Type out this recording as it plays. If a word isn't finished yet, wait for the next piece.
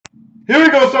Here we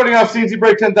go, starting off C&C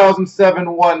break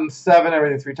 10,717.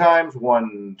 Everything 3 times.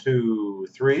 1, 2,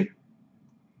 3.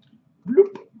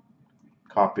 Bloop.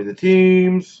 Copy the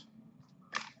teams.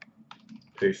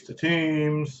 Paste the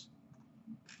teams.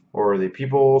 Or the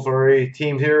people, sorry.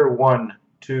 Teams here. 1,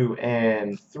 2,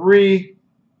 and 3.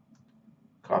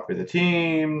 Copy the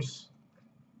teams.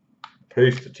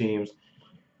 Paste the teams.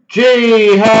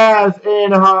 Jay has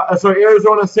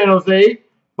Arizona, San Jose.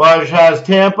 Budge has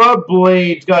Tampa.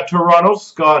 Blade's got Toronto.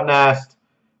 Scott Nast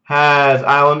has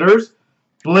Islanders.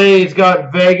 Blade's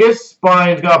got Vegas.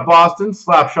 Spine's got Boston.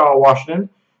 Slapshot Washington.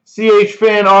 CH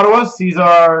Fan Ottawa.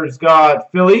 Caesar's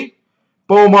got Philly.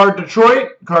 Beaumart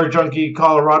Detroit. Card Junkie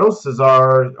Colorado.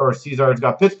 Caesar's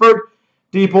got Pittsburgh.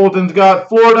 Deep Holton's got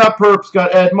Florida. Perp's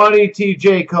got Ed Money.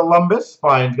 TJ Columbus.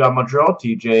 Spine's got Montreal.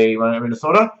 TJ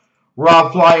Minnesota.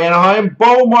 Rob Fly Anaheim.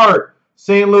 Beaumart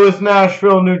St. Louis,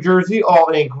 Nashville, New Jersey. All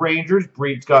Inc. Rangers.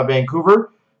 Breed's got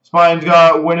Vancouver. Spine's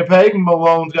got Winnipeg.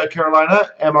 Malone's got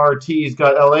Carolina. MRT's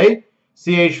got LA.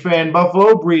 CH Fan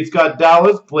Buffalo. Breed's got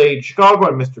Dallas. Blade Chicago.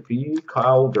 And Mr. P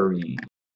Calgary.